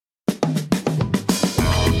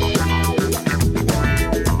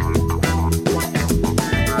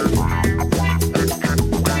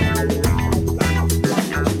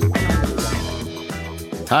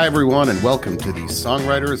Hi, everyone, and welcome to the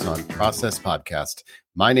Songwriters on Process podcast.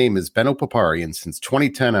 My name is Benno Papari, and since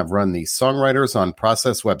 2010, I've run the Songwriters on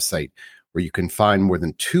Process website, where you can find more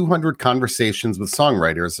than 200 conversations with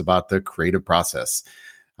songwriters about the creative process.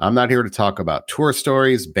 I'm not here to talk about tour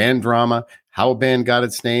stories, band drama, how a band got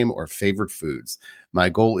its name, or favorite foods. My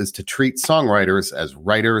goal is to treat songwriters as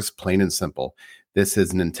writers, plain and simple. This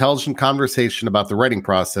is an intelligent conversation about the writing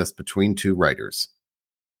process between two writers.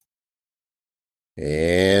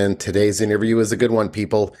 And today's interview is a good one,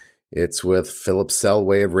 people. It's with Philip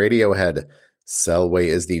Selway of Radiohead. Selway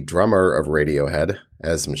is the drummer of Radiohead,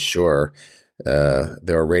 as I'm sure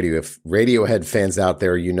there are Radiohead fans out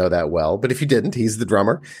there. You know that well. But if you didn't, he's the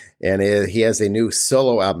drummer. And he has a new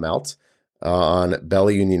solo album out on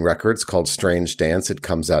Bella Union Records called Strange Dance. It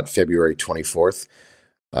comes out February 24th.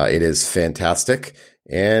 It is fantastic.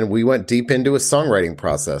 And we went deep into a songwriting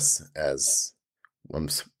process, as I'm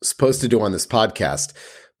supposed to do on this podcast.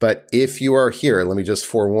 But if you are here, let me just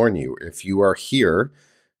forewarn you, if you are here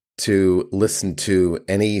to listen to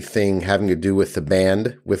anything having to do with the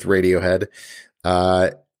band, with Radiohead,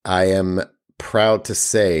 I am proud to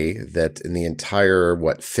say that in the entire,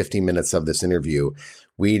 50 minutes of this interview,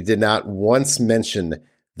 we did not once mention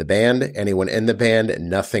the band, anyone in the band,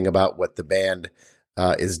 nothing about what the band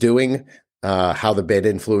is doing, how the band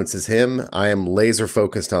influences him. I am laser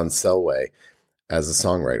focused on Selway as a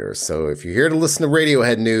songwriter. So if you're here to listen to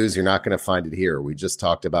Radiohead news, you're not going to find it here. We just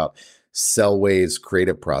talked about Selway's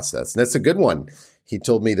creative process. And that's a good one. He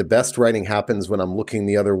told me the best writing happens when I'm looking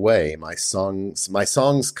the other way. My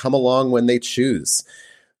songs come along when they choose.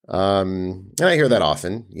 And I hear that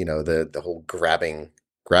often, the whole grabbing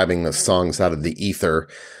the songs out of the ether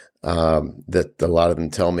that a lot of them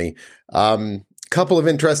tell me. Couple of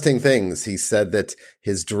interesting things. He said that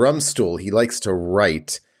his drum stool, he likes to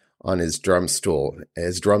write on his drum stool.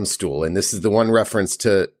 And this is the one reference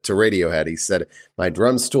to Radiohead. He said, my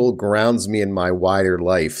drum stool grounds me in my wider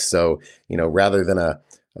life. So, rather than a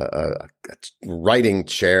writing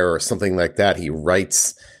chair or something like that, he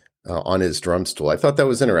writes on his drum stool. I thought that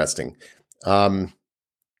was interesting. Two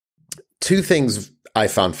things I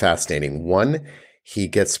found fascinating. One, he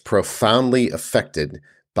gets profoundly affected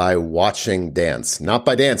by watching dance, not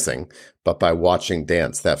by dancing, but by watching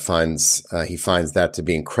dance. He finds that to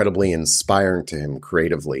be incredibly inspiring to him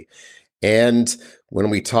creatively. And when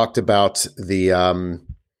we talked about the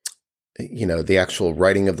actual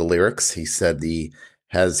writing of the lyrics, he said he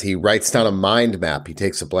writes down a mind map. He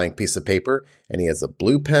takes a blank piece of paper and he has a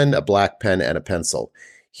blue pen, a black pen, and a pencil.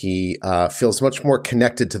 He feels much more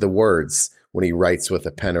connected to the words when he writes with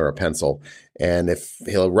a pen or a pencil. And if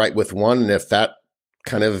he'll write with one, and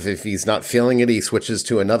if he's not feeling it, he switches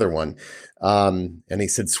to another one. And he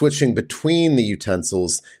said switching between the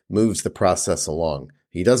utensils moves the process along.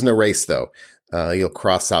 He doesn't erase, though. He'll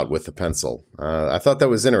cross out with the pencil. I thought that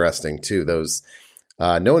was interesting, too.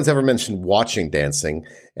 No one's ever mentioned watching dancing,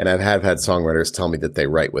 and I've had songwriters tell me that they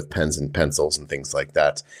write with pens and pencils and things like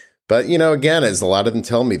that. But, again, as a lot of them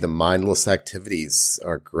tell me, the mindless activities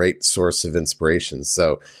are a great source of inspiration.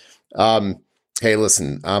 So, hey,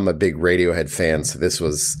 listen, I'm a big Radiohead fan, so this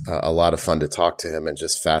was a lot of fun to talk to him and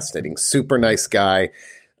just fascinating. Super nice guy.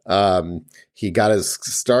 He got his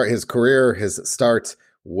start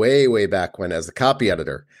way, way back when as a copy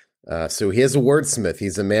editor. So he is a wordsmith.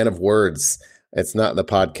 He's a man of words. It's not in the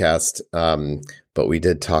podcast, but we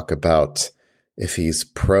did talk about if he's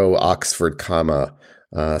pro Oxford comma,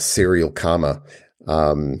 serial comma.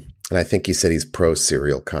 And I think he said he's pro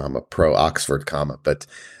serial comma, pro Oxford comma, but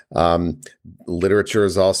literature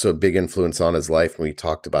is also a big influence on his life, and we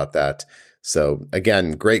talked about that. So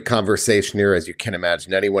again, great conversation here. As you can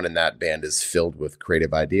imagine, anyone in that band is filled with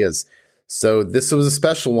creative ideas. So this was a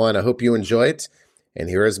special one. I hope you enjoy it. And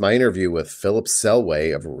here is my interview with Philip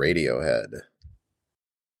Selway of Radiohead.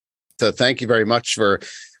 So thank you very much for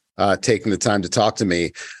taking the time to talk to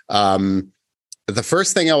me. The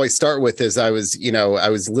first thing I always start with is I was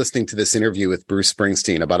listening to this interview with Bruce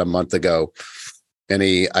Springsteen about a month ago. And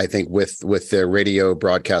I think with the radio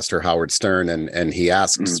broadcaster Howard Stern, and he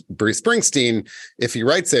asks Bruce Springsteen if he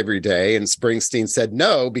writes every day, and Springsteen said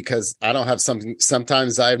no, because I don't have something.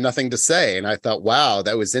 Sometimes I have nothing to say. And I thought, wow,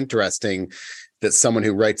 that was interesting that someone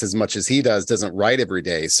who writes as much as he does doesn't write every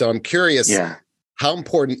day. So I'm curious, how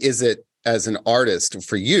important is it as an artist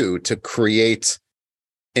for you to create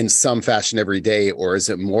in some fashion every day, or is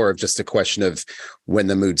it more of just a question of when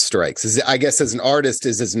the mood strikes? I guess as an artist,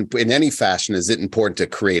 in any fashion, is it important to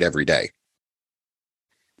create every day?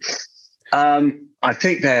 I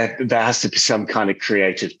think there has to be some kind of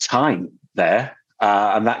creative time there.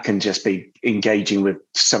 And that can just be engaging with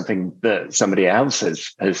something that somebody else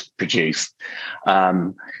has produced.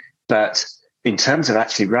 But in terms of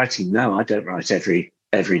actually writing, no, I don't write every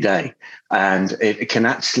day, and it can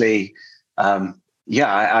actually,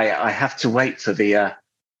 I have to wait for the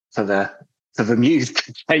muse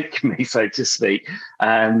to take me, so to speak,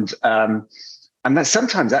 and that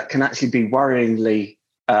sometimes that can actually be worryingly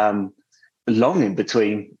long in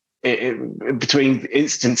between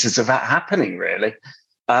instances of that happening, really.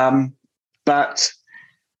 But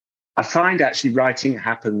I find actually writing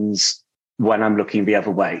happens when I'm looking the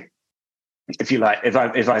other way. If you like, if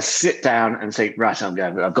I sit down and think, right,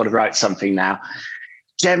 I've got to write something now,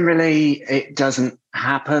 generally it doesn't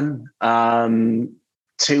happen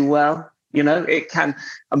too well. It can.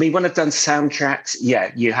 I mean, when I've done soundtracks,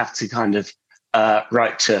 you have to kind of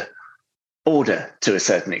write to order to a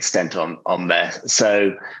certain extent on there.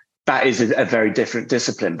 So that is a very different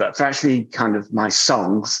discipline. But for actually kind of my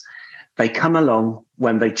songs, they come along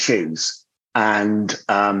when they choose, and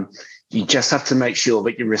you just have to make sure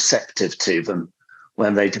that you're receptive to them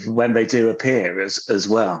when they do appear as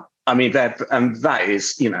well. I mean, that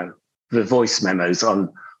is, the voice memos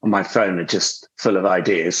on my phone are just full of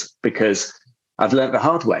ideas, because I've learned the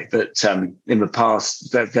hard way that in the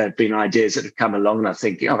past there have been ideas that have come along and I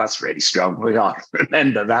think, oh, that's really strong. We ought to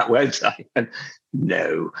remember that, won't I? And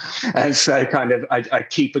no. And so kind of I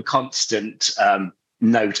keep a constant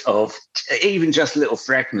note of even just little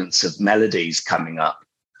fragments of melodies coming up.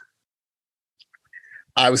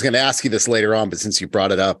 I was going to ask you this later on, but since you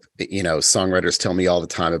brought it up, songwriters tell me all the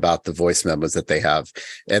time about the voice memos that they have.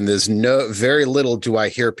 And there's very little do I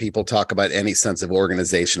hear people talk about any sense of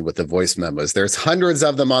organization with the voice memos. There's hundreds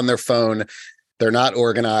of them on their phone. They're not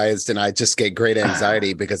organized. And I just get great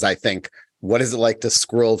anxiety because I think, what is it like to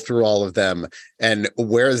scroll through all of them? And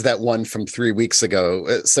where is that one from 3 weeks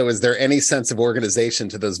ago? So is there any sense of organization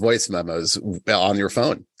to those voice memos on your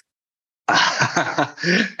phone?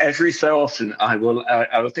 Every so often I will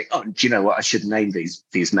think, oh, do you know what, I should name these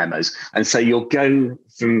memos. And so you'll go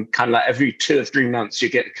from kind of like every 2 or 3 months you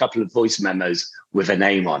get a couple of voice memos with a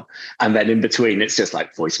name on, and then in between it's just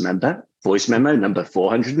like voice memo number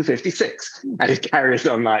 456, and it carries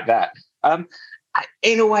on like that.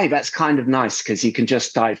 In a way that's kind of nice, because you can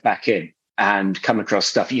just dive back in and come across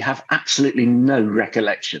stuff you have absolutely no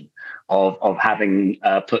recollection of having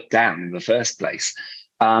put down in the first place.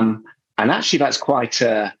 And actually, that's quite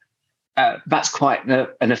an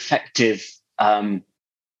effective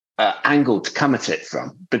angle to come at it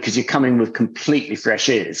from, because you're coming with completely fresh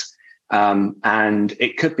ears. And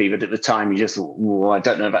it could be that at the time you just thought, well, I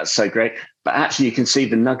don't know if that's so great, but actually you can see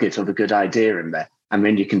the nugget of a good idea in there, and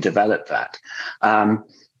then you can develop that. I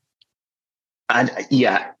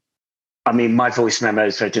mean, my voice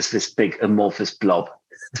memos are just this big amorphous blob,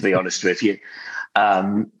 to be honest with you.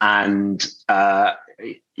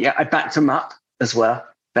 I backed them up as well.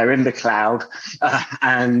 They're in the cloud,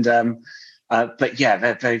 but yeah,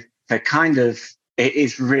 they're kind of. It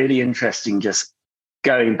is really interesting just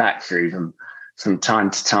going back through them from time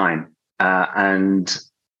to time, and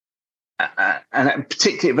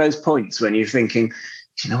particularly at those points when you're thinking,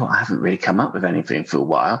 do you know what, I haven't really come up with anything for a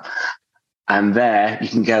while, and there you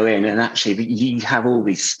can go in and actually you have all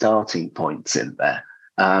these starting points in there,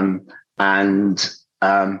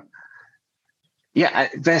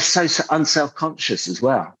 they're so unself-conscious as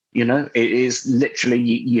well. It is literally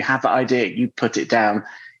you have an idea, you put it down,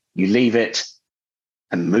 you leave it,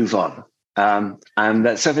 and move on. So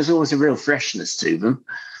there's always a real freshness to them.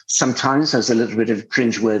 Sometimes there's a little bit of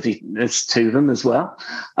cringeworthiness to them as well.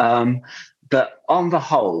 But on the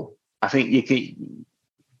whole, I think you can,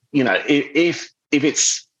 if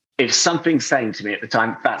something's saying to me at the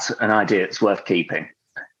time, that's an idea that's worth keeping,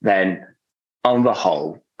 then on the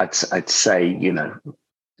whole, I'd say,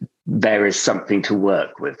 there is something to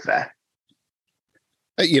work with there.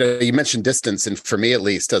 You mentioned distance, and for me, at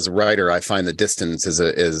least as a writer, I find the distance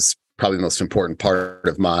is probably the most important part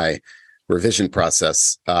of my revision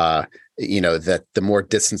process. That the more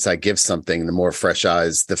distance I give something, the more fresh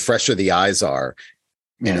eyes, the fresher the eyes are,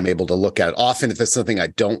 and I'm able to look at it. Often, if there's something I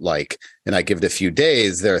don't like, and I give it a few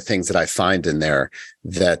days, there are things that I find in there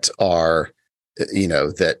that are,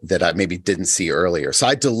 that I maybe didn't see earlier. So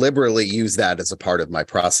I deliberately use that as a part of my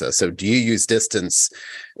process. So do you use distance,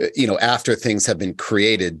 after things have been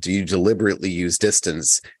created, do you deliberately use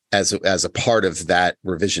distance as a part of that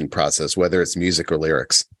revision process, whether it's music or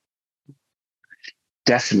lyrics?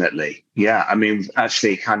 Definitely. Yeah. I mean,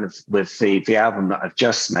 actually kind of with the album that I've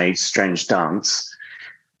just made, Strange Dance,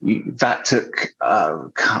 that took,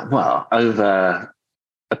 over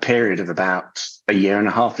a period of about a year and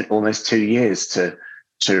a half, almost 2 years to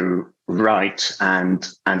write and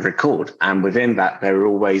record. And within that, there were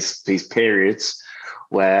always these periods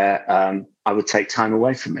where I would take time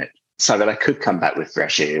away from it so that I could come back with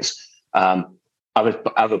fresh ears.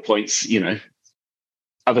 Other points,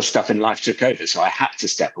 other stuff in life took over, so I had to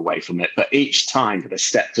step away from it. But each time that I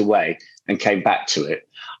stepped away and came back to it,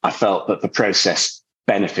 I felt that the process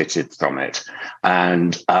benefited from it.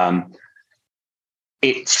 And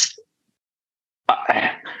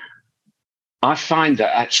I find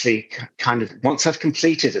that actually kind of once I've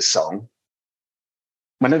completed a song,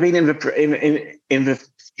 when I've been in the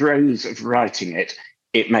throes of writing it,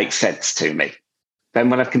 it makes sense to me. Then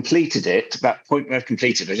when I've completed it, to that point where I've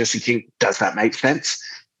completed, I just thinking, does that make sense?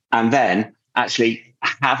 And then actually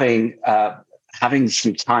having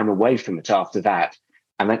some time away from it after that,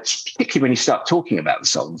 and that's particularly when you start talking about the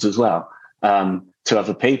songs as well to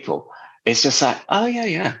other people, it's just like, oh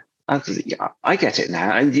yeah, I get it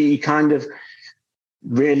now, and you kind of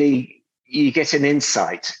really you get an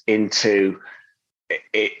insight into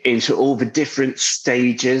all the different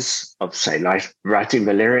stages of, say, life, writing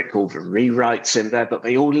the lyric, all the rewrites in there, but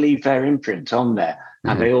they all leave their imprint on there,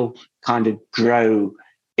 and they all kind of grow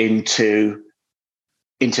into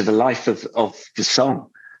the life of the song.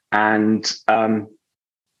 And I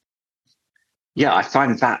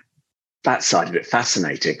find that side of it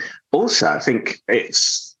fascinating. Also, I think it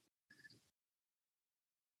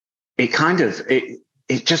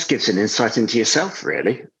just gives an insight into yourself,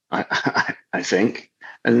 really. I think,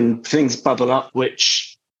 and things bubble up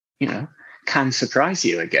which can surprise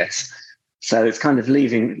you, I guess. So it's kind of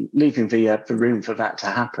leaving the room for that to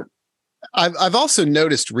happen. I've also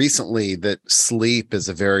noticed recently that sleep is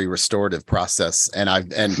a very restorative process, and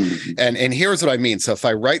here's what I mean. So if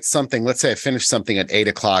I write something, let's say I finish something at 8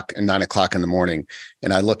 o'clock and 9 o'clock in the morning,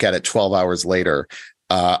 and I look at it 12 hours later,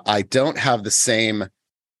 I don't have the same.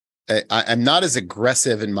 I'm not as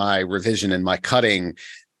aggressive in my revision and my cutting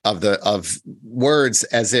of words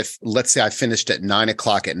as if, let's say, I finished at 9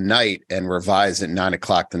 o'clock at night and revised at 9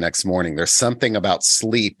 o'clock the next morning. There's something about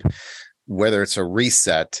sleep, whether it's a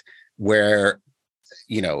reset, where,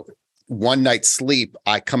 one night's sleep,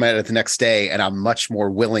 I come at it the next day and I'm much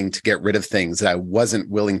more willing to get rid of things that I wasn't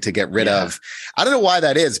willing to get rid of. I don't know why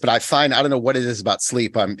that is, but I don't know what it is about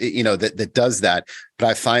sleep, that does that. But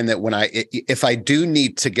I find that if I do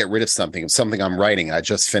need to get rid of something I'm writing, I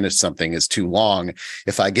just finished something is too long.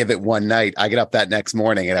 If I give it one night, I get up that next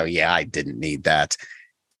morning and I didn't need that.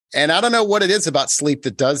 And I don't know what it is about sleep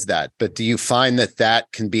that does that, but do you find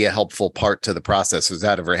that can be a helpful part to the process? Has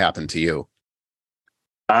that ever happened to you?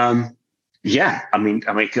 Yeah, I mean,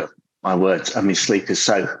 my words. I mean, sleep is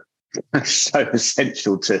so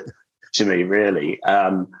essential to me, really.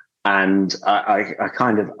 And I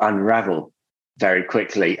kind of unravel very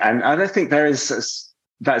quickly. And I think that's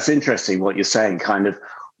interesting what you're saying. Kind of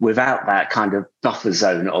without that kind of buffer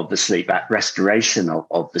zone of the sleep, that restoration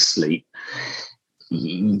of the sleep,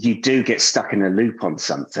 you do get stuck in a loop on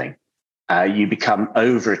something. You become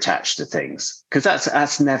over attached to things, because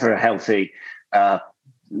that's never a healthy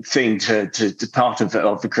thing to part of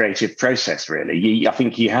the creative process, really. I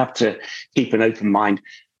think you have to keep an open mind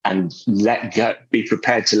and let go, be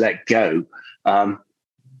prepared to let go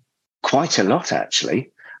quite a lot,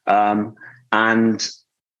 actually. And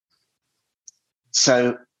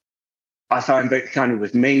so I find that kind of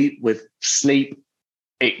with me, with sleep,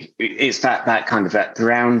 it's that kind of that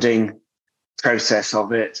grounding process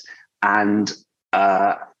of it, and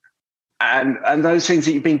those things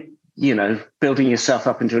that you've been building yourself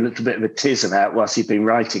up into a little bit of a tiz about whilst you've been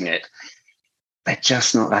writing it, they're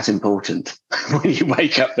just not that important when you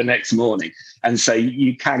wake up the next morning. And so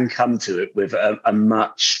you can come to it with a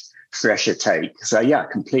much fresher take. So yeah, I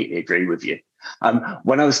completely agree with you.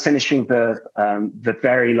 When I was finishing the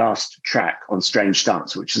very last track on Strange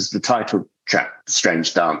Dance, which is the title track,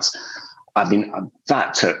 Strange Dance, I mean,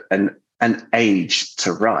 that took an age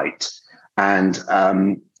to write. And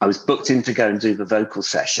I was booked in to go and do the vocal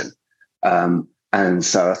session. And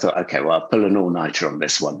so I thought, okay, well, I'll pull an all-nighter on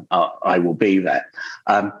this one. I will be there.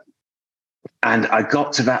 And I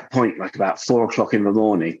got to that point like about 4 o'clock in the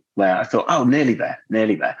morning where I thought, oh, nearly there.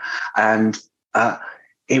 And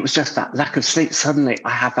it was just that lack of sleep. Suddenly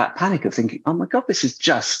I had that panic of thinking, oh my God, this is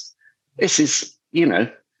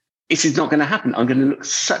not going to happen. I'm going to look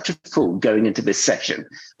such a fool going into this session.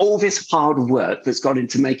 All this hard work that's gone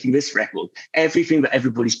into making this record, everything that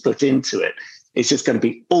everybody's put into it, it's just going to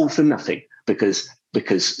be all for nothing because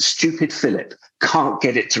stupid Philip can't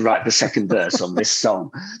get it to write the second verse on this song.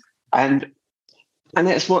 And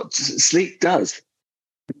that's what sleep does,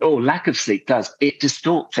 or lack of sleep does. It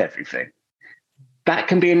distorts everything. That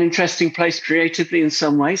can be an interesting place creatively in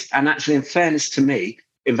some ways. And actually, in fairness to me,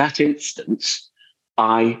 in that instance,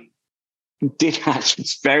 I did at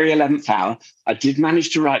its very 11th hour, I did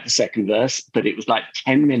manage to write the second verse, but it was like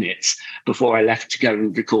 10 minutes before I left to go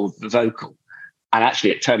and record the vocal. And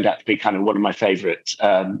actually, it turned out to be kind of one of my favorite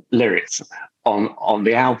lyrics on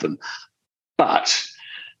the album. But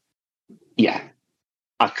yeah,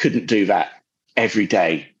 I couldn't do that every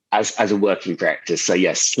day as a working practice. So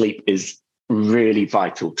yes, sleep is really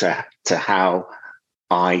vital to how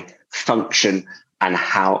I function and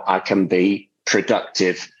how I can be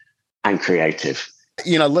productive and creative.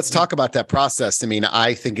 Let's talk about that process. I mean,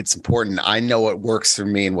 I think it's important. I know what works for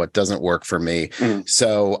me and what doesn't work for me.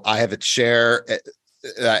 So I have a chair.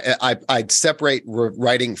 I'd separate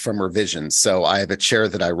writing from revisions. So I have a chair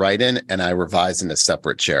that I write in and I revise in a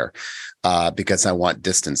separate chair because I want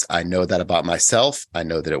distance. I know that about myself. I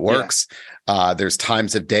know that it works. Yeah. There's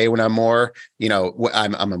times of day when I'm more,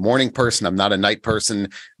 I'm a morning person. I'm not a night person.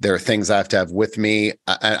 There are things I have to have with me.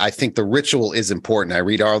 I think the ritual is important. I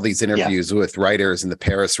read all these interviews with writers in the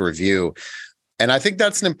Paris Review. And I think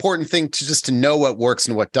that's an important thing to know what works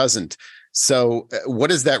and what doesn't. So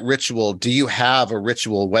what is that ritual? Do you have a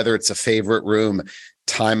ritual, whether it's a favorite room,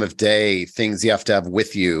 time of day, things you have to have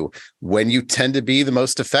with you when you tend to be the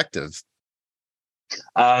most effective?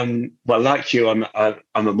 Well, like you, I'm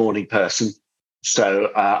a morning person.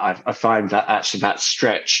 So I find that actually that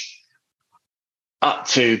stretch up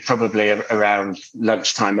to probably around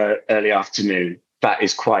lunchtime, early afternoon, that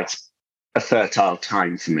is quite a fertile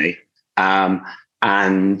time for me. And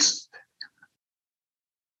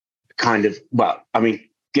kind of,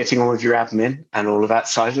 getting on with your admin and all of that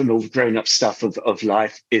side and all the grown-up stuff of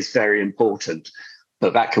life is very important.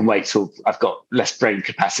 But that can wait till I've got less brain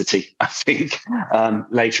capacity, I think,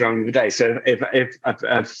 later on in the day. So if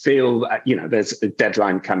I feel, there's a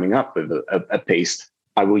deadline coming up with a piece,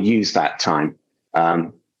 I will use that time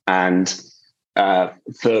and for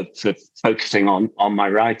focusing on my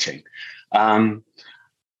writing. And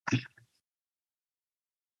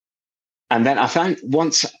then I find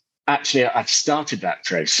once actually I've started that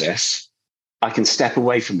process, I can step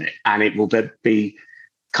away from it and it will be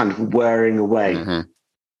kind of whirring away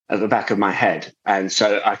at the back of my head. And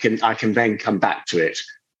so I can then come back to it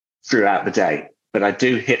throughout the day. But I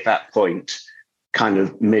do hit that point kind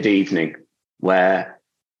of mid-evening where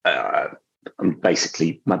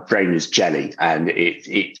basically my brain is jelly and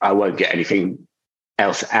I won't get anything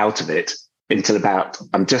else out of it until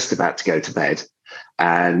I'm just about to go to bed.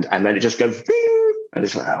 And then it just goes, and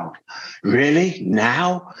it's like, oh, really?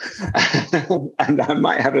 Now? And I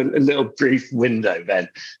might have a little brief window then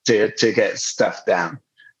to get stuff down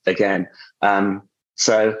again.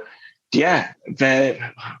 So, yeah,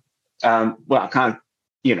 there are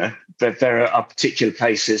particular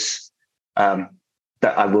places that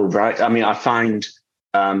I will write. I mean, I find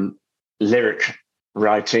lyric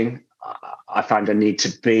writing, I find I need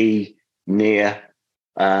to be near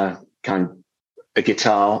kind of a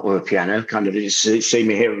guitar or a piano. Kind of, you see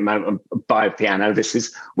me here at the moment by a piano.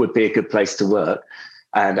 Would be a good place to work.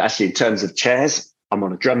 And actually, in terms of chairs, I'm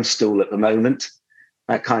on a drum stool at the moment.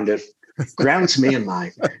 That kind of grounds me in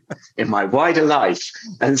my wider life.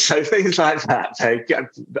 And so things like that,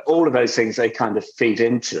 all of those things, they kind of feed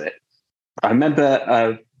into it. I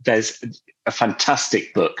remember there's a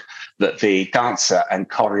fantastic book that the dancer and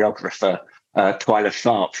choreographer Twyla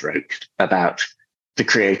Tharp wrote about the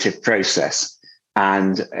creative process.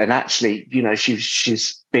 And actually,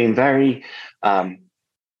 she's been very, she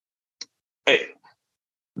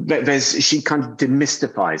kind of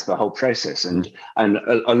demystifies the whole process. And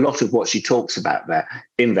a lot of what she talks about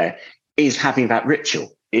in there is having that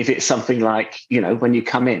ritual. If it's something like, when you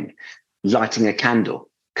come in, lighting a candle,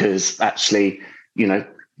 because actually, you're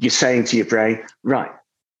saying to your brain, right,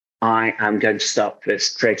 I am going to start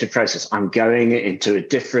this creative process. I'm going into a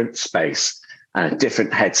different space and a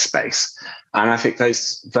different headspace. And I think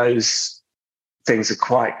those things are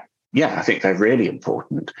quite, I think they're really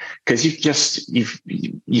important because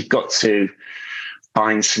you've got to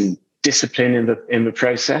find some discipline in the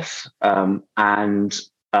process, and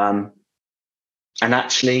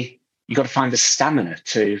actually you've got to find the stamina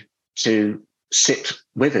to sit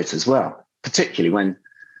with it as well, particularly when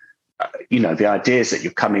the ideas that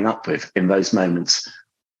you're coming up with in those moments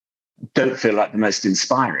don't feel like the most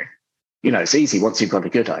inspiring. It's easy once you've got a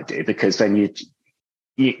good idea because then you're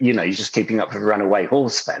just keeping up with a runaway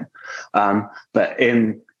horse then. But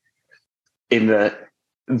in the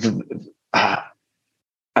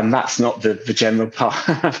and that's not the general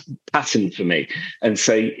pattern for me. And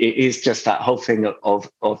so it is just that whole thing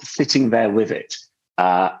of sitting there with it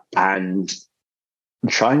and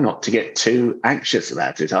trying not to get too anxious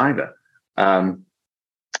about it either,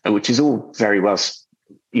 which is all very well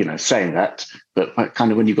saying that, but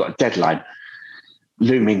kind of when you've got a deadline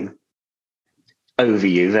looming over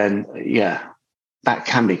you, then that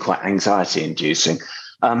can be quite anxiety inducing.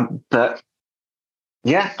 But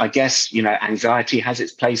yeah, I guess, anxiety has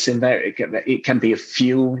its place in there. It can be a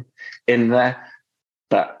fuel in there,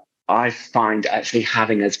 but I find actually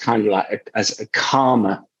having as kind of like as a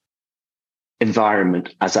calmer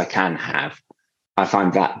environment as I can have, I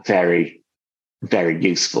find that very, very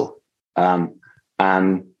useful.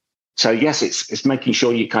 So yes, it's making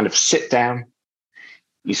sure you kind of sit down,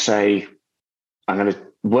 you say, I'm going to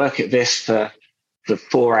work at this for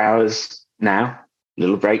 4 hours now,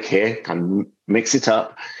 little break here, kind of mix it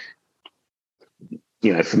up.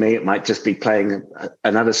 For me, it might just be playing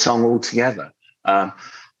another song altogether.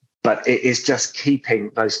 But it is just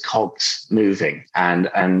keeping those cogs moving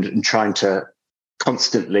and trying to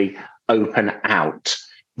constantly open out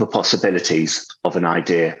the possibilities of an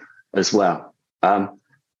idea as well.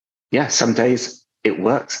 Some days it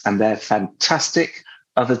works and they're fantastic.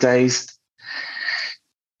 Other days,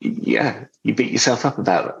 you beat yourself up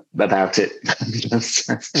about it. That's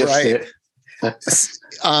just right. it.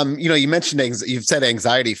 You mentioned you've said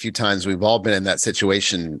anxiety a few times. We've all been in that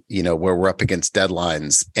situation, where we're up against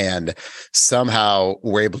deadlines, and somehow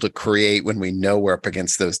we're able to create when we know we're up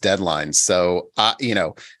against those deadlines. So,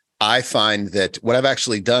 I find that what I've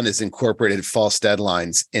actually done is incorporated false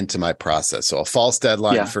deadlines into my process. So a false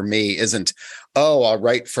deadline for me isn't, I'll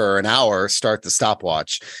write for an hour, start the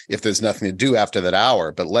stopwatch if there's nothing to do after that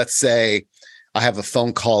hour. But let's say I have a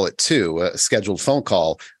phone call at 2, a scheduled phone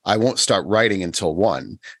call. I won't start writing until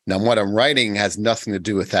 1. Now, what I'm writing has nothing to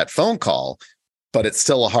do with that phone call, but it's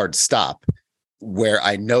still a hard stop where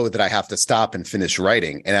I know that I have to stop and finish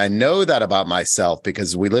writing. And I know that about myself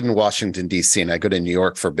because we live in Washington, D.C., and I go to New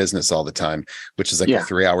York for business all the time, which is like a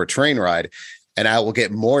 3-hour train ride. And I will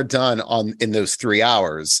get more done in those 3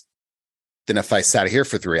 hours than if I sat here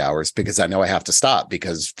for 3 hours because I know I have to stop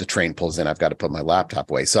because the train pulls in. I've got to put my laptop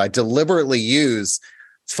away. So I deliberately use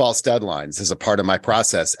false deadlines as a part of my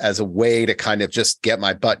process as a way to kind of just get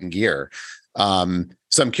my butt in gear.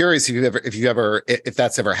 So I'm curious if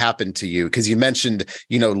that's ever happened to you, because you mentioned,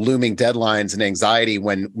 looming deadlines and anxiety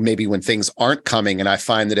when things aren't coming. And I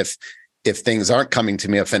find that if things aren't coming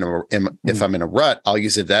to me, if I'm in a rut, I'll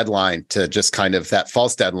use a deadline to just kind of that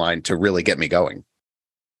false deadline to really get me going.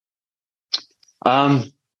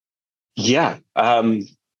 I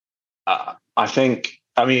think,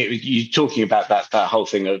 you're talking about that whole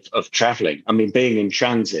thing of traveling. Being in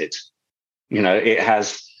transit, it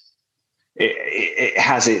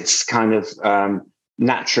has its kind of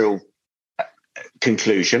natural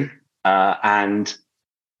conclusion, and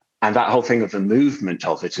that whole thing of the movement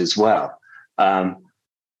of it as well. That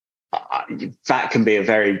can be a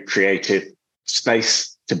very creative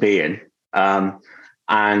space to be in, and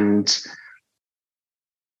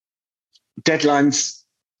deadlines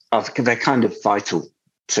they're kind of vital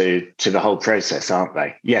to the whole process, aren't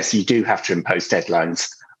they? Yes, you do have to impose deadlines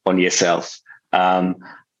on yourself. And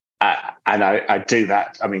I do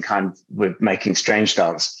that. Kind of with making Strange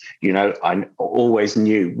Dance, I always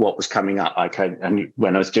knew what was coming up. And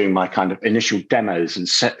when I was doing my kind of initial demos and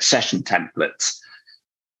session templates,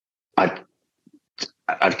 I'd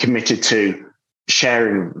committed to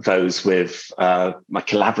sharing those with my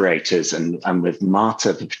collaborators and with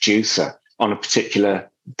Marta, the producer, on a particular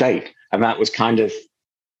date. And that was kind of,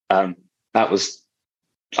 that was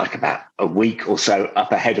like about a week or so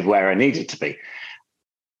up ahead of where I needed to be.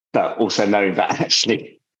 But also knowing that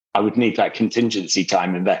actually I would need that contingency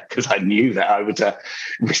time in there because I knew that I would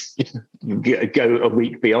go a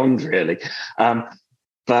week beyond, really.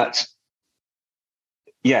 But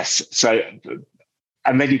yes, so,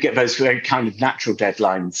 and then you get those very kind of natural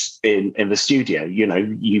deadlines in the studio.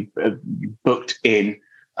 You booked in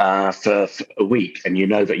for a week, and you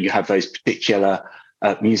know that you have those particular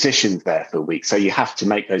musicians there for a week, so you have to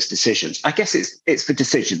make those decisions. I guess it's for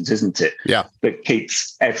decisions, isn't it? Yeah, that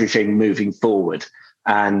keeps everything moving forward,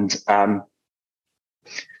 and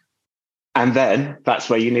then that's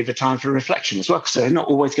where you need the time for reflection as well. Because they're not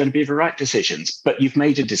always going to be the right decisions, but you've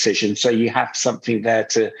made a decision, so you have something there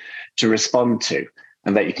to respond to,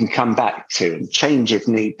 and that you can come back to and change if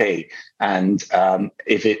need be. And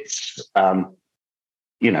if it's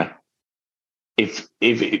if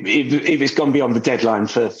it's gone beyond the deadline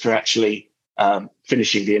for actually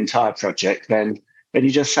finishing the entire project, then you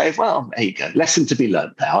just say, well, there you go, lesson to be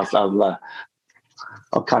learned there. I'll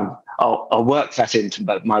work that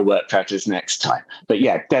into my work practice next time. But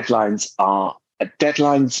yeah, deadlines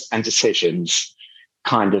and decisions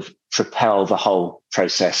kind of propel the whole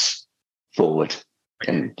process forward.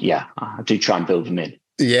 And yeah, I do try and build them in.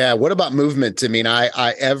 Yeah. What about movement? I mean, I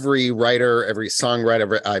every writer, every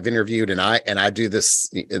songwriter I've interviewed, and I do this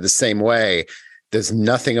the same way. There's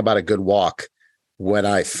nothing about a good walk when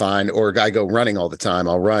I find, or I go running all the time.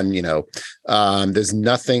 I'll run, there's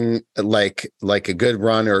nothing like a good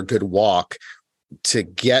run or a good walk to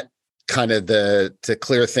get kind of to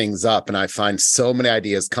clear things up. And I find so many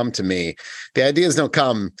ideas come to me. The ideas don't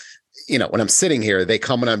come, when I'm sitting here, they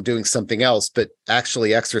come when I'm doing something else, but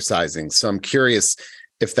actually exercising. So I'm curious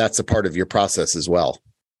if that's a part of your process as well.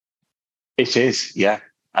 It is, yeah.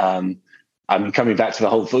 I'm coming back to the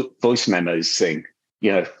whole voice memos thing.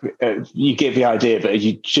 You get the idea, but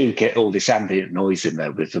you do get all this ambient noise in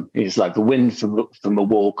there with them. It's like the wind from a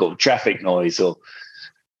walk, or traffic noise, or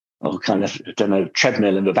kind of, I don't know,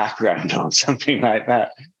 treadmill in the background or something like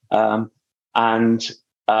that.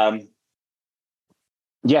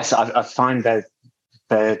 Yes, I find that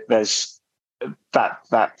there's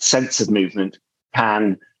that sense of movement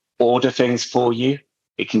can order things for you.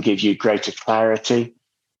 It can give you greater clarity.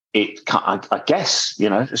 I guess,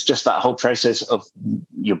 it's just that whole process of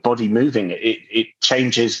your body moving. It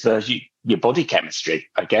changes your body chemistry,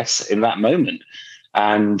 I guess, in that moment.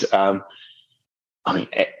 And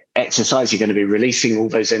exercise, you're going to be releasing all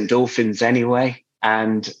those endorphins anyway,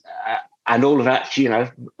 and all of that,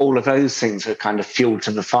 all of those things are kind of fuel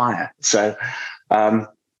to the fire. So, and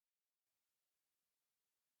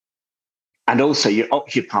also you're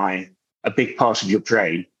occupying a big part of your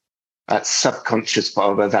brain, that subconscious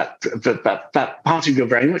part of that part of your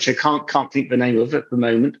brain, which I can't think the name of at the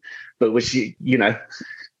moment, but which that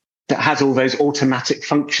has all those automatic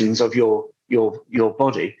functions of your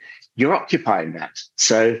body. You're occupying that,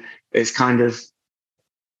 so it's kind of,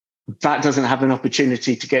 that doesn't have an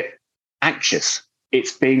opportunity to get anxious.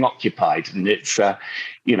 It's being occupied, and it's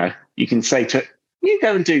you can say to it, you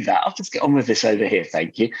go and do that. I'll just get on with this over here,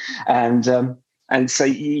 thank you. And so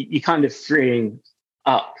you kind of freeing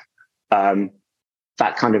up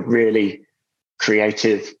that kind of really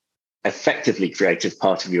creative, effectively creative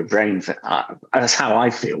part of your brain. That's how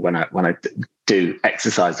I feel when I do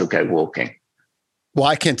exercise or go walking. Well,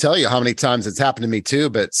 I can't tell you how many times it's happened to me too,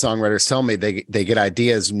 but songwriters tell me they get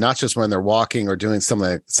ideas not just when they're walking or doing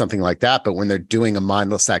something like that, but when they're doing a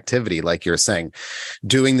mindless activity, like you're saying,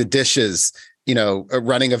 doing the dishes,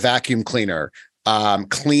 running a vacuum cleaner,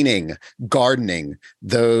 cleaning, gardening,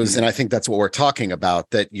 those. And I think that's what we're talking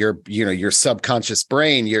about, that your subconscious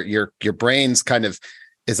brain, your brain's kind of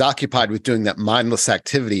is occupied with doing that mindless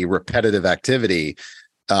activity, repetitive activity.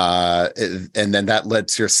 And then that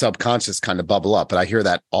lets your subconscious kind of bubble up. But I hear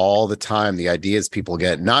that all the time, the ideas people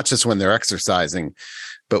get, not just when they're exercising,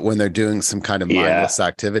 but when they're doing some kind of mindless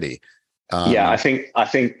activity. I think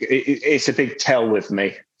it's a big tell with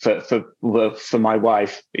me for my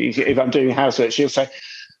wife. If I'm doing housework, she'll say,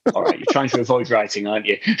 all right, you're trying to avoid writing, aren't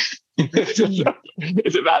you? Is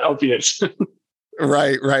it that obvious?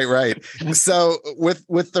 Right. So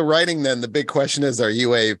with the writing, then the big question is,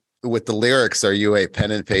 with the lyrics, are you a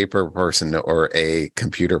pen and paper person or a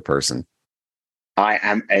computer person? I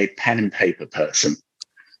am a pen and paper person.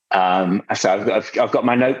 So I've got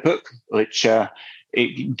my notebook, which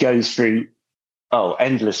it goes through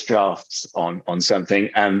endless drafts on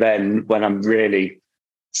something, and then when I'm really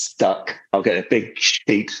stuck, I'll get a big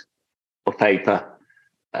sheet of paper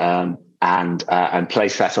and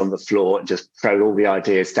place that on the floor and just throw all the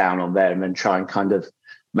ideas down on there, and then try and kind of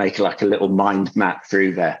make like a little mind map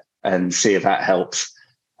through there and see if that helps.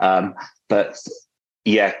 But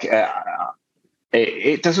yeah,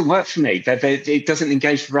 it doesn't work for me. It doesn't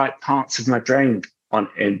engage the right parts of my brain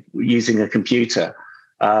in using a computer.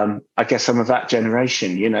 I guess I'm of that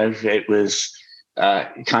generation. It was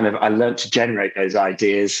I learned to generate those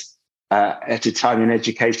ideas at a time in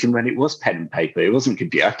education when it was pen and paper. It wasn't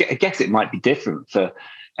computer. I guess it might be different for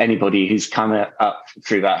anybody who's come up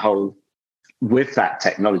through that whole, with that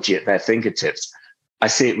technology at their fingertips. I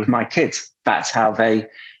see it with my kids. That's how they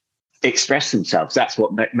express themselves. That's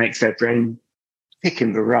what makes their brain tick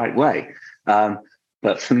in the right way.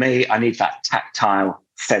 But for me, I need that tactile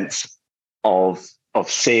sense of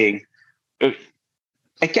seeing.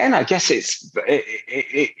 Again, I guess it's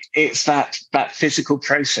that physical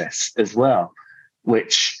process as well,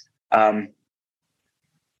 which I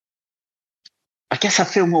guess I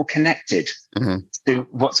feel more connected to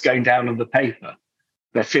what's going down on the paper.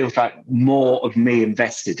 There feels like more of me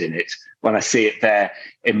invested in it when I see it there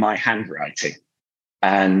in my handwriting.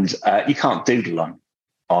 And you can't doodle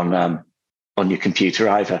on your computer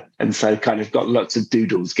either. And so kind of got lots of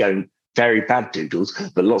doodles going, very bad doodles,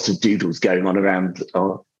 but lots of doodles going on around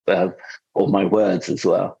all my words as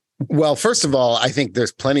well. Well, first of all, I think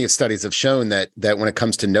there's plenty of studies have shown that when it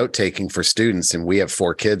comes to note taking for students, and we have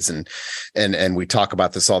 4 kids, and we talk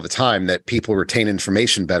about this all the time, that people retain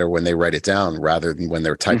information better when they write it down rather than when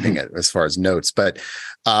they're typing it, as far as notes. But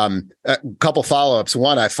a couple follow-ups.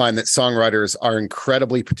 One, I find that songwriters are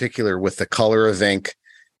incredibly particular with the color of ink,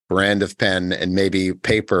 brand of pen, and maybe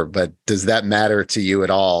paper. But does that matter to you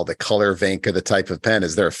at all? The color of ink or the type of pen?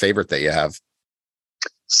 Is there a favorite that you have?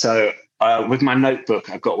 So with my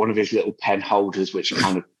notebook, I've got one of these little pen holders which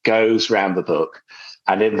kind of goes around the book.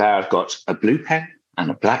 And in there, I've got a blue pen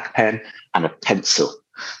and a black pen and a pencil.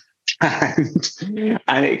 And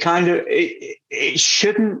it kind of, it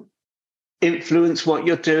shouldn't influence what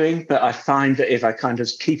you're doing, but I find that if I kind of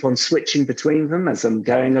keep on switching between them as I'm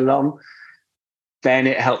going along, then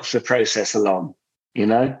it helps the process along, you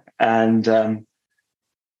know? And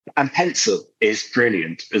pencil is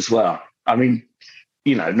brilliant as well. I mean,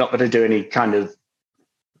 you know, not going to do any kind of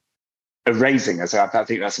erasing, as I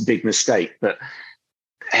think that's a big mistake, but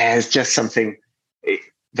there's just something,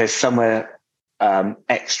 there's somewhere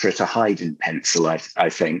extra to hide in pencil, I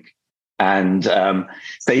think. And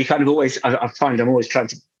so you kind of always, I find I'm always trying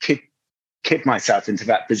to kid myself into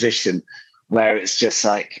that position where it's just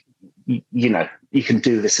like, you know, you can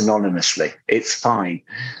do this anonymously. It's fine.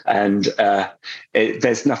 And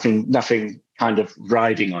there's nothing kind of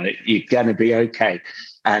riding on it. You're going to be okay.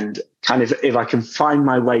 And kind of, if I can find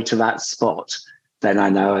my way to that spot, then I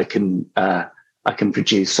know I can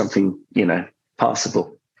produce something, you know,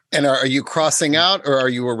 passable. And are you crossing out or are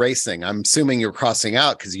you erasing? I'm assuming you're crossing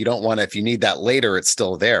out because you don't want to, if you need that later, it's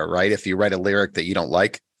still there, right? If you write a lyric that you don't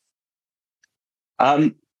like.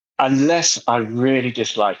 Unless I really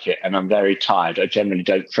dislike it and I'm very tired, I generally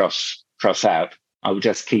don't cross out. I will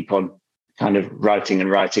just keep on kind of writing and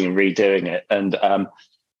redoing it. And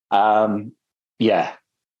yeah,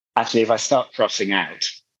 actually, if I start crossing out,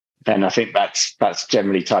 then I think that's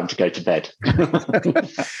generally time to go to bed.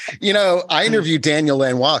 You know, I interviewed Daniel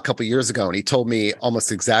Lanois a couple of years ago, and he told me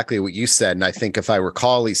almost exactly what you said. And I think if I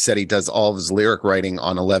recall, he said he does all of his lyric writing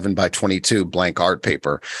on 11 by 22 blank art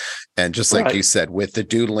paper. And just like you said, with the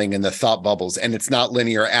doodling and the thought bubbles, and it's not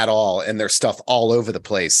linear at all. And there's stuff all over the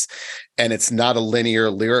place. And it's not a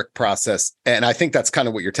linear lyric process. And I think that's kind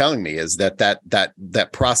of what you're telling me, is that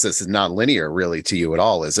process is not linear really to you at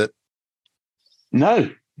all, is it?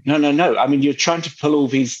 No. I mean, you're trying to pull all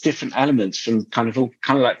these different elements from kind of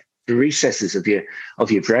like the recesses of your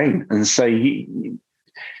brain, and so you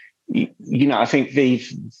know, I think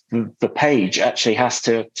the page actually has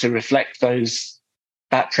to reflect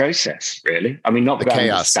that process. Really, I mean, not that I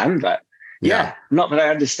understand that. Yeah, not that I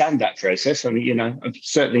understand that process. I mean, you know, I'm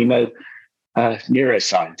certainly no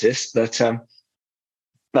neuroscientist,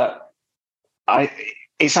 but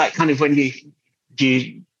it's like kind of when you're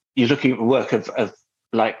looking at the work of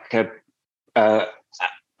like an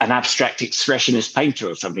abstract expressionist painter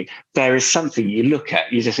or something, there is something you look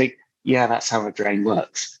at, you just think, yeah, that's how a brain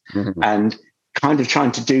works. Mm-hmm. And kind of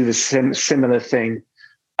trying to do the similar thing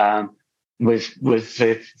with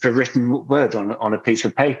the written word on a piece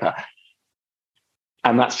of paper.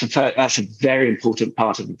 And that's a very important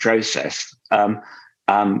part of the process.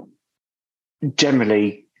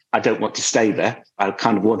 Generally, I don't want to stay there. I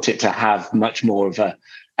kind of want it to have much more of a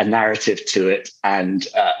narrative to it, and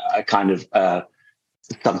a kind of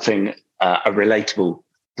something, a relatable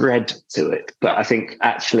thread to it. But I think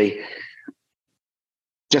actually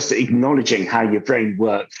just acknowledging how your brain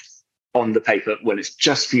works on the paper when it's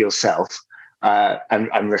just for yourself,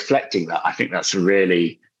 and reflecting that, I think that's a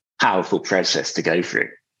really powerful process to go through.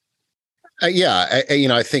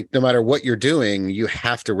 I think no matter what you're doing, you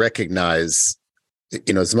have to recognize,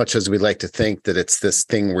 you know, as much as we like to think that it's this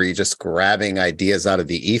thing where you're just grabbing ideas out of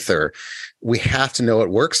the ether, we have to know what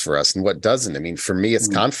works for us and what doesn't. I mean, for me, it's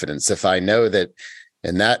confidence. If I know that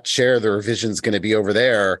in that chair, the revision is going to be over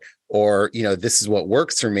there, or, you know, this is what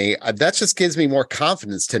works for me, that just gives me more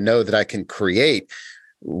confidence to know that I can create,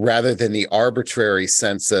 rather than the arbitrary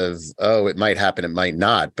sense of, oh, it might happen, it might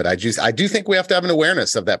not. But I do think we have to have an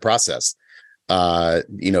awareness of that process,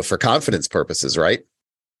 you know, for confidence purposes, right?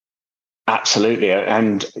 Absolutely.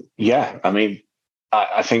 And yeah, I mean,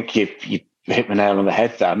 I think you hit the nail on the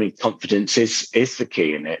head there. I mean, confidence is the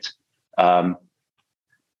key in it.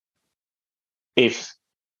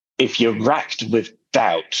 If you're racked with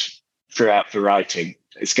doubt throughout the writing,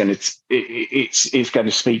 it's going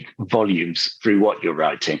to speak volumes through what you're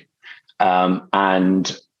writing.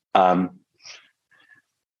 And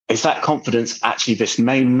is that confidence actually, this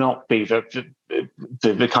may not be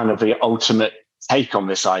the kind of the ultimate take on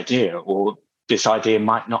this idea, or this idea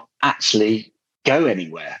might not actually go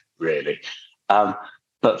anywhere, really.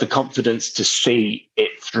 but the confidence to see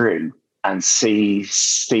it through and see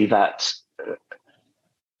that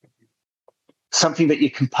something that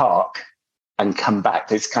you can park and come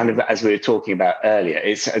back. It's kind of, as we were talking about earlier,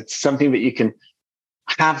 it's something that you can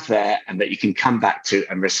have there and that you can come back to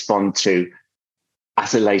and respond to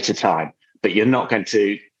at a later time. But you're not going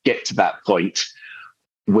to get to that point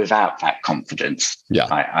without that confidence. Yeah,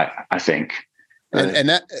 I think. And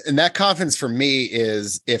that confidence for me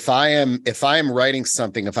is if I am writing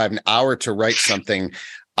something, if I have an hour to write something,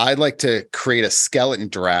 I'd like to create a skeleton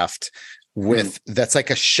draft with that's like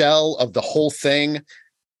a shell of the whole thing.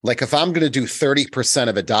 Like if I'm going to do 30%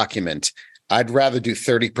 of a document, I'd rather do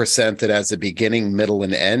 30% that has a beginning, middle,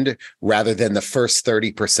 and end rather than the first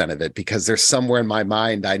 30% of it, because there's somewhere in my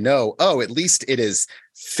mind I know, oh, at least it is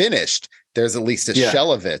finished. There's at least a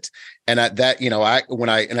shell of it. And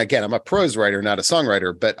and again, I'm a prose writer, not a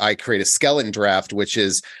songwriter, but I create a skeleton draft, which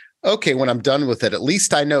is, okay, when I'm done with it, at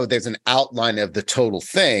least I know there's an outline of the total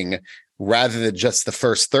thing rather than just the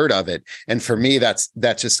first third of it. And for me,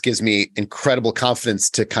 that just gives me incredible confidence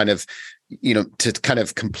to kind of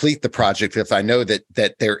complete the project if I know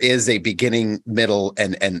that there is a beginning, middle,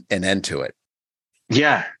 and end to it.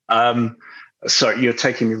 Yeah. Sorry, you're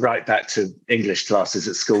taking me right back to English classes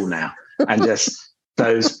at school now, and just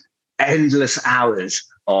those endless hours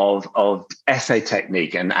of essay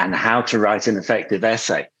technique and how to write an effective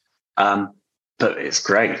essay. But it's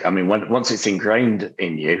great. I mean, once it's ingrained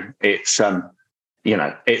in you, it's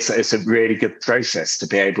it's a really good process to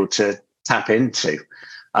be able to tap into.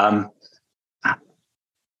 I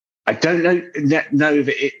don't know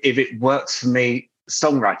if it works for me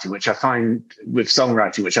songwriting, which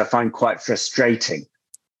I find quite frustrating,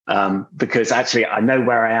 because actually I know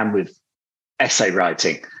where I am with essay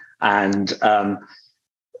writing, and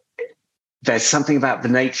there's something about the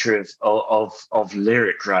nature of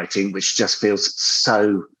lyric writing which just feels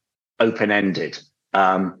so open-ended.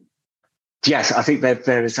 Yes, I think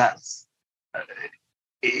there is that.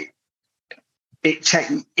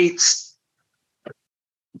 It's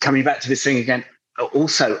coming back to this thing again.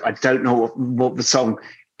 Also, I don't know what the song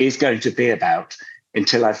is going to be about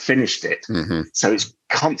until I've finished it. Mm-hmm. So it's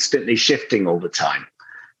constantly shifting all the time.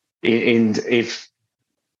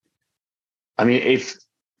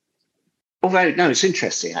 Although, no, it's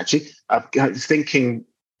interesting, actually. I was thinking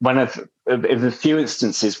in a few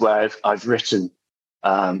instances where I've written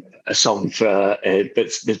a song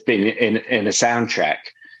that's been in a soundtrack,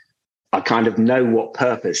 I kind of know what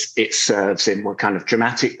purpose it serves in, what kind of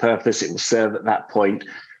dramatic purpose it will serve at that point,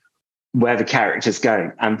 where the character's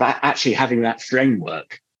going. And that actually having that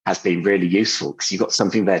framework has been really useful because you've got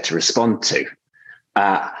something there to respond to.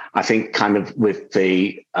 I think kind of with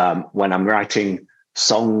the when I'm writing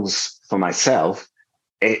songs for myself,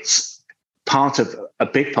 it's a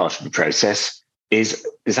big part of the process is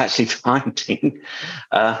actually finding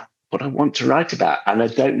what I want to write about. And I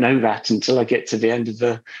don't know that until I get to the end of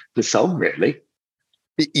the song, really.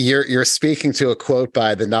 You're speaking to a quote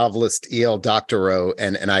by the novelist E.L. Doctorow,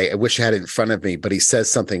 and I wish I had it in front of me, but he says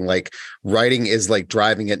something like, writing is like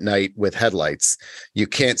driving at night with headlights. You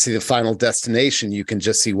can't see the final destination. You can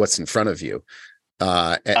just see what's in front of you.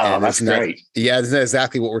 And that's great. Isn't that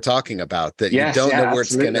exactly what we're talking about? That you don't know where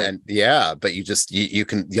it's going to end. Yeah, but you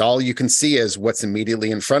can all you can see is what's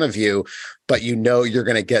immediately in front of you, but you know you're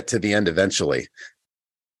going to get to the end eventually.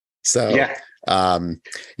 So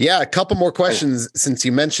a couple more questions. Since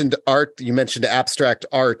you mentioned art, you mentioned abstract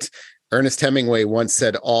art. Ernest Hemingway once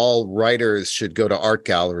said all writers should go to art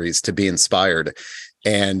galleries to be inspired.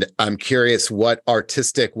 And I'm curious what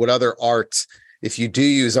other art, if you do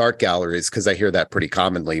use art galleries, because I hear that pretty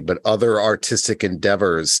commonly, but other artistic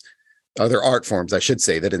endeavors, other art forms, I should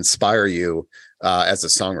say, that inspire you as a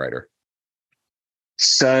songwriter.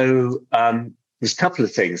 So there's a couple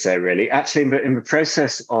of things there, really. Actually, in the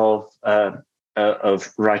process of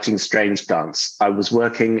writing Strange Dance, I was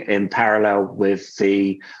working in parallel with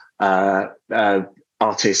the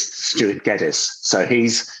artist Stuart Geddes. So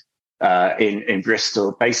he's in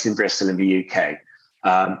Bristol, based in Bristol in the UK.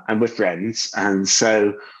 And we're friends. And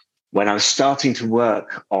so when I was starting to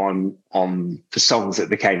work on the songs that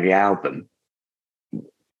became the album,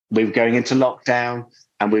 we were going into lockdown,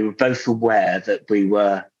 and we were both aware that we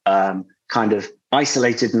were kind of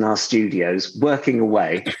isolated in our studios, working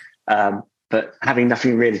away, but having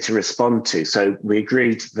nothing really to respond to. So we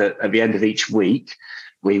agreed that at the end of each week,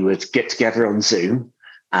 we would get together on Zoom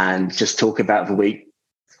and just talk about the week,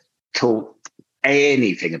 talk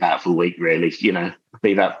anything about the week, really,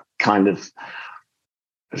 be that kind of,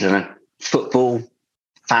 I don't know, football,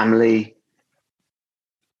 family,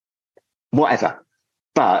 whatever.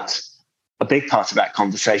 But a big part of that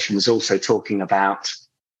conversation was also talking about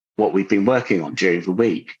what we've been working on during the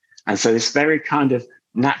week. And so this very kind of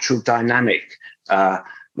natural dynamic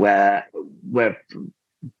where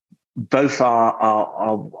both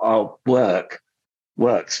our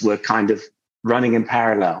works were kind of running in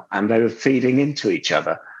parallel, and they were feeding into each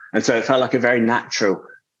other. And so it felt like a very natural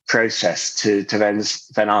process to then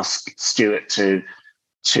ask Stuart to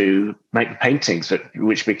make the paintings,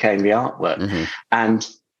 which became the artwork. Mm-hmm. And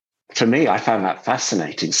for me, I found that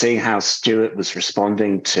fascinating, seeing how Stuart was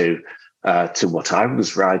responding to what I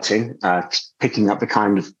was writing, picking up the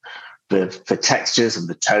kind of the textures and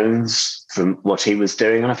the tones from what he was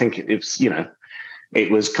doing. And I think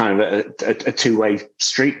it was kind of a two-way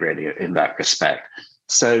street, really, in that respect.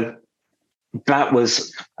 So that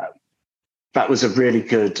was a really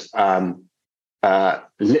good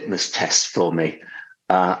litmus test for me,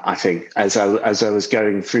 I think, as I was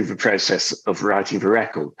going through the process of writing the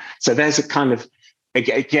record. So there's a kind of,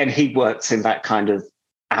 again, he works in that kind of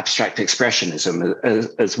abstract expressionism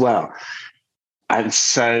as well. And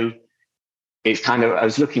so it's kind of, I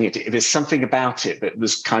was looking at it, there's something about it that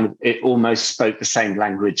was kind of, it almost spoke the same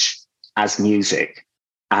language as music.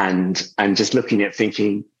 And just looking at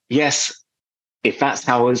thinking, yes, if that's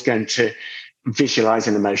how I was going to visualize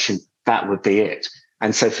an emotion, that would be it.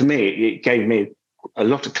 And so for me, it gave me a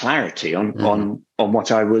lot of clarity on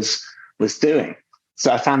what I was doing.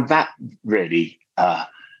 So I found that really a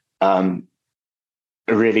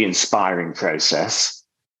really inspiring process.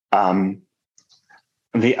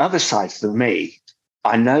 The other side for me,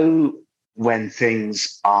 I know when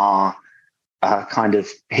things are kind of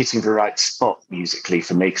hitting the right spot musically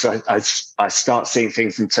for me, because I start seeing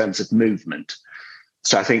things in terms of movement.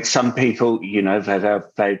 So I think some people,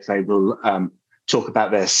 they will talk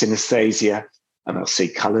about their synesthesia and they'll see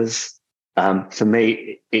colours. For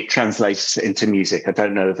me, it translates into music. I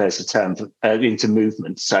don't know if there's a term into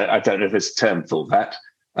movement, so I don't know if there's a term for that.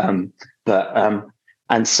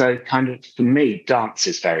 And so kind of for me, dance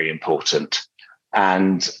is very important.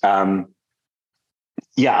 And I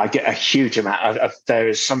get a huge amount of there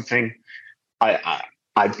is something I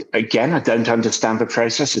don't understand the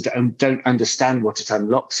process. I don't understand what it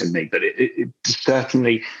unlocks in me, but it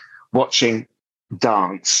certainly, watching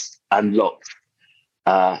dance unlock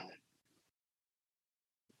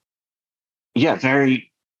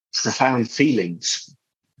very profound feelings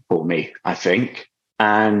for me, I think.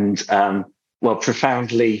 And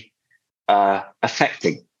profoundly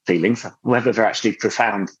affecting feelings. Whether they're actually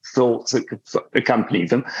profound thoughts that could accompany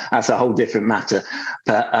them, that's a whole different matter.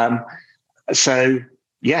 But so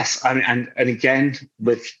yes, I mean, and again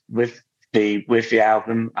with the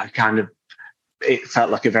album, it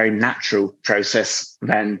felt like a very natural process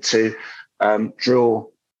then to draw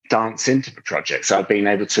dance into the project. So I've been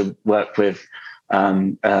able to work with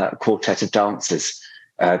a quartet of dancers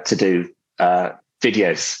to do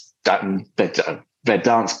videos. They're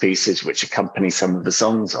dance pieces which accompany some of the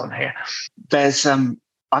songs on here. There's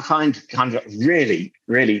I find kind of really,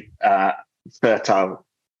 really fertile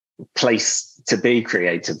place to be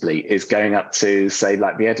creatively is going up to, say,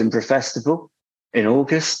 like the Edinburgh Festival in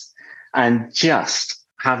August, and just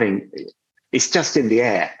having, it's just in the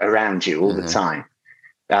air around you all the time.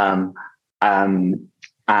 And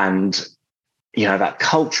that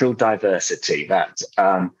cultural diversity, that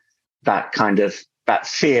kind of, that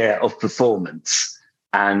fear of performance,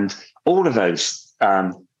 and all of those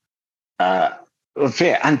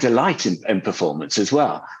fear and delight in performance as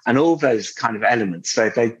well, and all those kind of elements.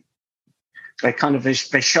 They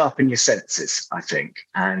sharpen your senses, I think,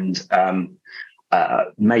 and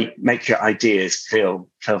make your ideas feel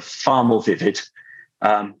far more vivid.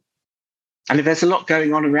 And if there's a lot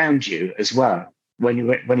going on around you as well, when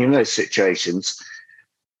you're in those situations,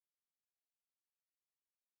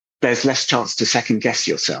 there's less chance to second guess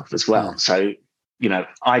yourself as well. So,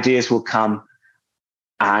 ideas will come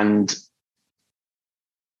and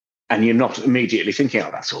you're not immediately thinking,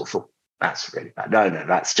 oh, that's awful. That's really bad. No,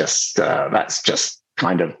 that's just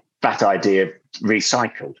kind of that idea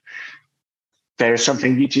recycled. There is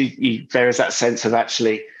something there is that sense of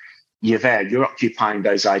actually you're occupying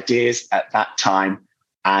those ideas at that time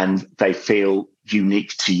and they feel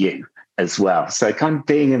unique to you as well. So kind of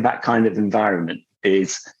being in that kind of environment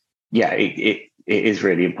is, it is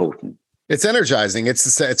really important. It's energizing.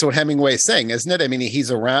 It's what Hemingway is saying, isn't it? I mean, he's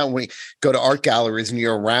around, when you go to art galleries and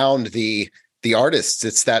you're around the artists,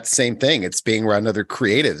 it's that same thing. It's being around other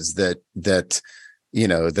creatives that's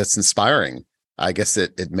inspiring. I guess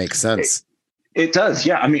it makes sense. It does.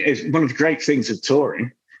 Yeah. I mean, it's one of the great things of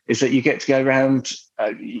touring is that you get to go around,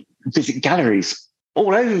 visit galleries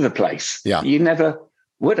all over the place. Yeah. You never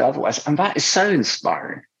would otherwise. And that is so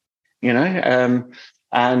inspiring,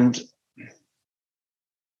 and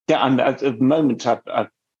I'm at the moment.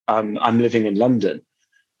 I'm living in London,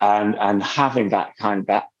 and having that kind of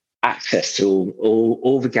that access to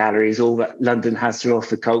all the galleries, all that London has to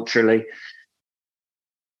offer culturally.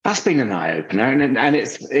 That's been an eye opener, and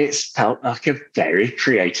it's felt like a very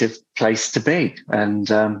creative place to be. And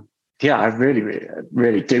I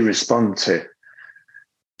really do respond to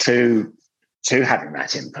having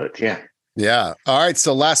that input. Yeah. Yeah. All right.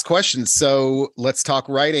 So last question. So let's talk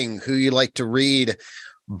writing. Who you like to read,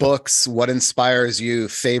 books, what inspires you,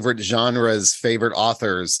 favorite genres, favorite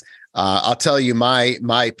authors. I'll tell you, my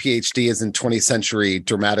PhD is in 20th century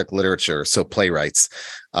dramatic literature, so playwrights.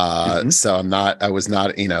 So I was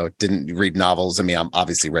not, didn't read novels. I mean, I'm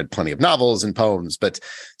obviously read plenty of novels and poems, but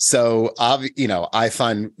so, I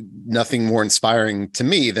find nothing more inspiring to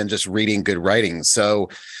me than just reading good writing. So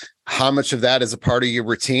how much of that is a part of your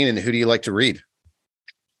routine, and who do you like to read?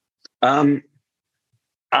 I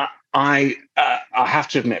have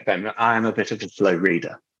to admit, Ben, that I am a bit of a slow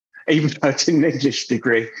reader. Even though it's an English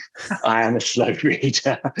degree, I am a slow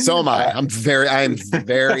reader. So am I. I am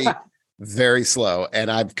very, very slow.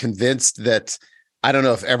 And I'm convinced that, I don't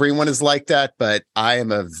know if everyone is like that, but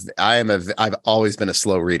I've always been a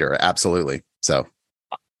slow reader. Absolutely. So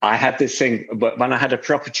I had this thing, but when I had a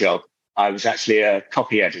proper job, I was actually a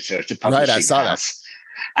copy editor at a publishing I saw house.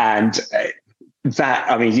 And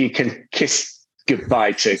you can kiss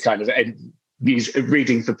goodbye to kind of use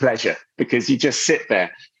reading for pleasure, because you just sit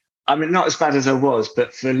there. I mean, not as bad as I was,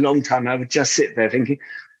 but for a long time, I would just sit there thinking,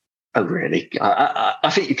 oh, really?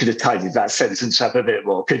 I think you could have tidied that sentence up a bit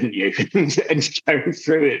more, couldn't you? And go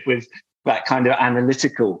through it with that kind of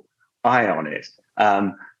analytical eye on it.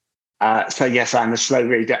 So yes, I'm a slow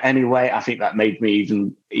reader anyway. I think that made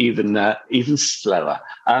me even slower.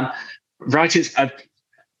 Writers,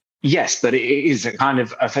 yes, but it is a kind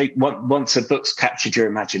of, I think once a book's captured your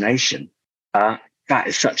imagination, that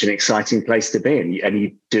is such an exciting place to be, and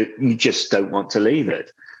you just don't want to leave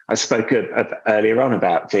it. I spoke earlier on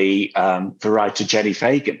about the writer Jenny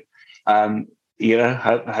Fagan. Her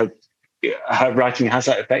writing has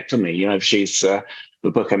that effect on me. She's the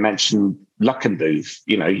book I mentioned, Luck and Booth.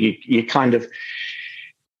 You kind of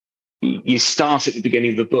you start at the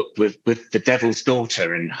beginning of the book with the Devil's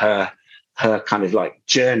Daughter and her kind of like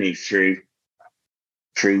journey through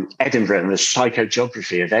Edinburgh and the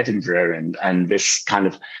psychogeography of Edinburgh, and this kind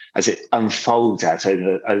of, as it unfolds out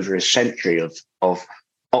over a century of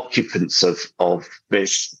occupants of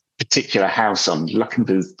this particular house on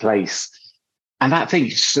Luckenbooth Place. And that thing,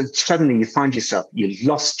 suddenly you find yourself, you've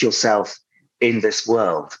lost yourself in this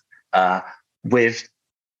world with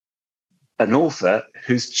an author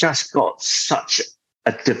who's just got such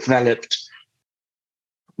a developed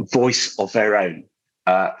voice of their own,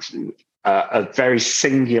 a very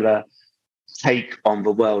singular take on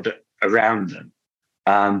the world around them.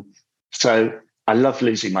 So I love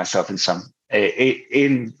losing myself in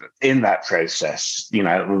that process.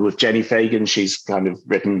 With Jenny Fagan, she's kind of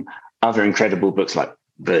written other incredible books like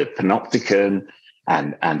The Panopticon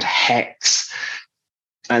and Hex.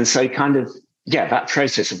 And so kind of, that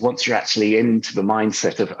process of once you're actually into the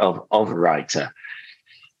mindset of a writer,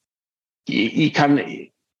 you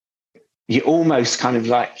almost kind of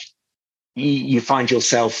like, you find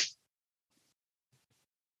yourself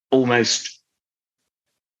almost,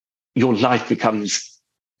 your life becomes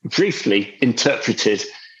briefly interpreted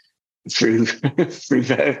through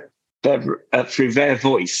their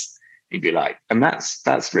voice, if you like, and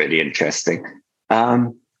that's really interesting.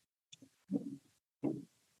 Over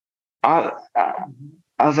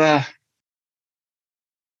the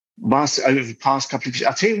past couple of years,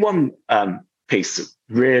 I'll tell you one piece that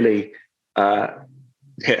really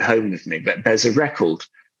hit home with me. But there's a record,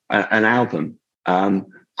 an album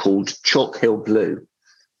called Chalk Hill Blue.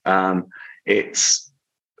 It's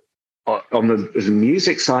on the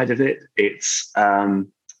music side of it. It's a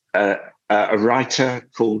writer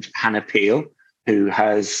called Hannah Peel, who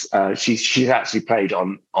has she's actually played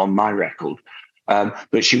on my record,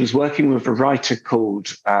 but she was working with a writer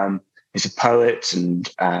called he's a poet and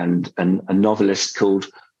a novelist called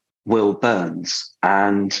Will Burns,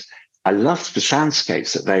 and I loved the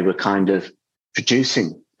soundscapes that they were kind of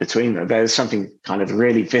producing between them. There was something kind of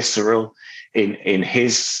really visceral in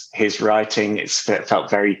his writing. It felt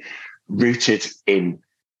very rooted in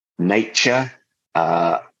nature,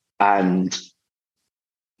 and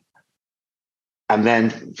then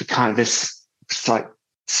the kind of this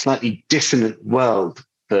slightly dissonant world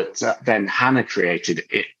that then Hannah created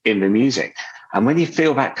in the music. And when you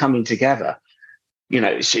feel that coming together,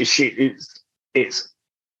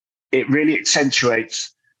 it really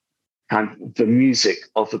accentuates kind of the music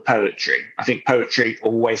of the poetry. I think poetry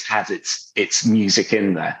always has its music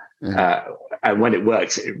in there. Mm-hmm. And when it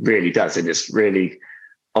works, it really does. And it's really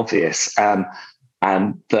obvious. But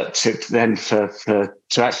to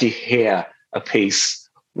actually hear a piece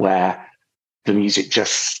where the music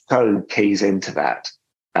just so keys into that,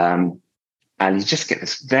 and you just get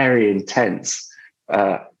this very intense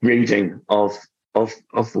reading of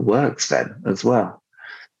the works then as well.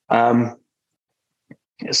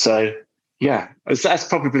 So yeah, that's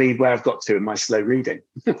probably where I've got to in my slow reading.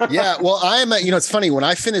 Yeah, well, it's funny when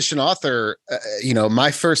I finish an author,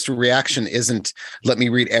 my first reaction isn't let me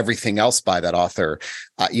read everything else by that author.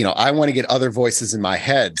 I want to get other voices in my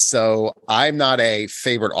head. So I'm not a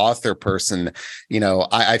favorite author person.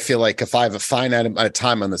 I feel like if I have a finite amount of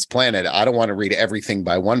time on this planet, I don't want to read everything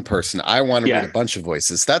by one person. I want to read a bunch of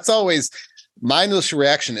voices. That's always my initial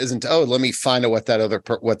reaction. Isn't, oh, let me find out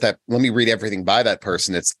let me read everything by that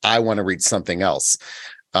person. It's, I want to read something else.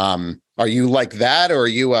 Are you like that, or are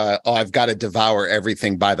you I've got to devour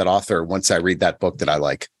everything by that author once I read that book that I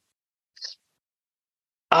like?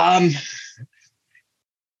 I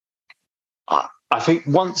think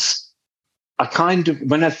once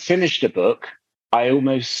when I've finished a book, I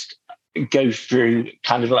almost go through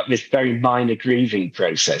kind of like this very minor grieving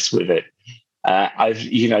process with it.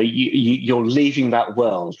 You're leaving that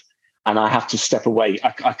world, and I have to step away.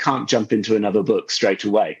 I can't jump into another book straight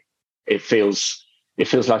away. It feels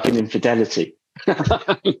like an infidelity.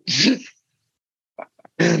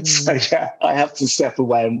 So yeah, I have to step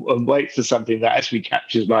away and wait for something that actually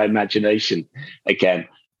captures my imagination again.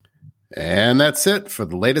 And that's it for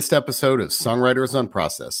the latest episode of Songwriters on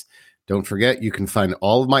Process. Don't forget, you can find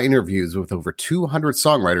all of my interviews with over 200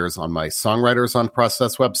 songwriters on my Songwriters on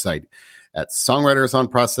Process website at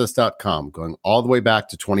songwritersonprocess.com, going all the way back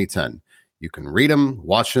to 2010. You can read them,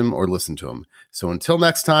 watch them, or listen to them. So until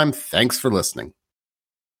next time, thanks for listening.